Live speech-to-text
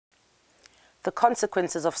The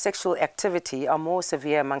consequences of sexual activity are more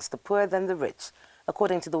severe amongst the poor than the rich.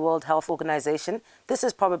 According to the World Health Organization, this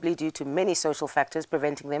is probably due to many social factors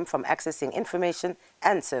preventing them from accessing information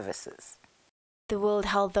and services. The World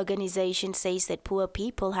Health Organization says that poor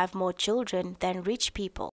people have more children than rich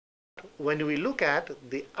people. When we look at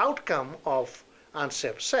the outcome of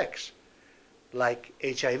unsafe sex, like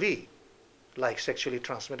HIV, like sexually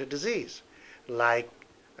transmitted disease, like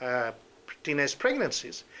teenage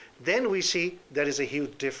pregnancies, then we see there is a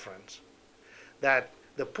huge difference. That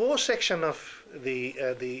the poor section of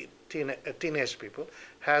the teenage people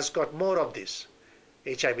has got more of this.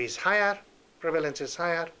 HIV is higher, prevalence is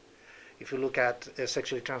higher. If you look at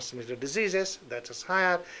sexually transmitted diseases, that is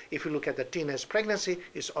higher. If you look at the teenage pregnancy,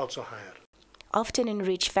 it's also higher. Often in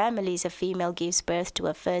rich families, a female gives birth to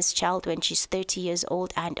her first child when she's 30 years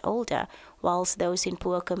old and older, whilst those in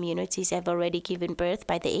poor communities have already given birth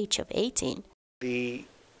by the age of 18. The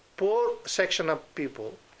poor section of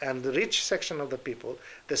people and the rich section of the people,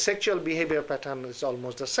 the sexual behavior pattern is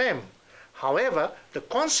almost the same. However, the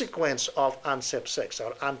consequence of unsafe sex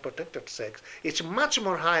or unprotected sex is much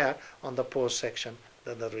more higher on the poor section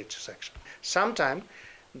than the rich section. Sometimes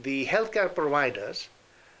the healthcare providers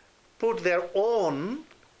put their own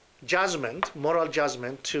judgment, moral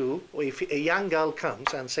judgment to, if a young girl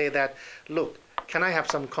comes and say that, look, can I have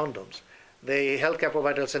some condoms? The healthcare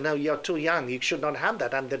provider will say, no, you're too young, you should not have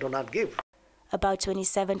that, and they do not give. About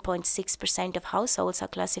 27.6% of households are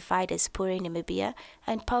classified as poor in Namibia,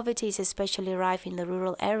 and poverty is especially rife in the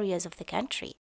rural areas of the country.